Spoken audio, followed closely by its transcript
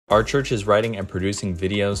Our church is writing and producing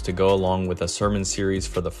videos to go along with a sermon series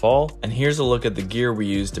for the fall, and here's a look at the gear we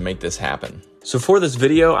use to make this happen. So for this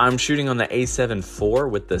video, I'm shooting on the A7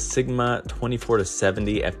 IV with the Sigma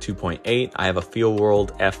 24-70 f2.8. I have a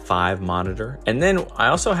FEELWORLD f5 monitor. And then I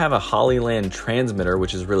also have a Hollyland transmitter,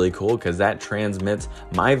 which is really cool because that transmits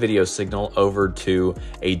my video signal over to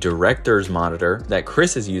a director's monitor that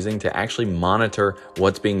Chris is using to actually monitor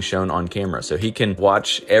what's being shown on camera. So he can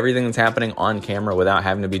watch everything that's happening on camera without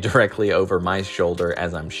having to be directly over my shoulder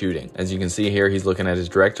as I'm shooting. As you can see here, he's looking at his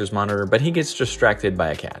director's monitor, but he gets distracted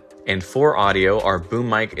by a cat. And for audio, our boom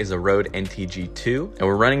mic is a Rode NTG2, and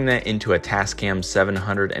we're running that into a Tascam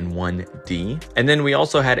 701D. And then we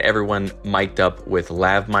also had everyone mic'd up with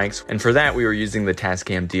lav mics, and for that we were using the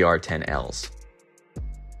Tascam DR10Ls.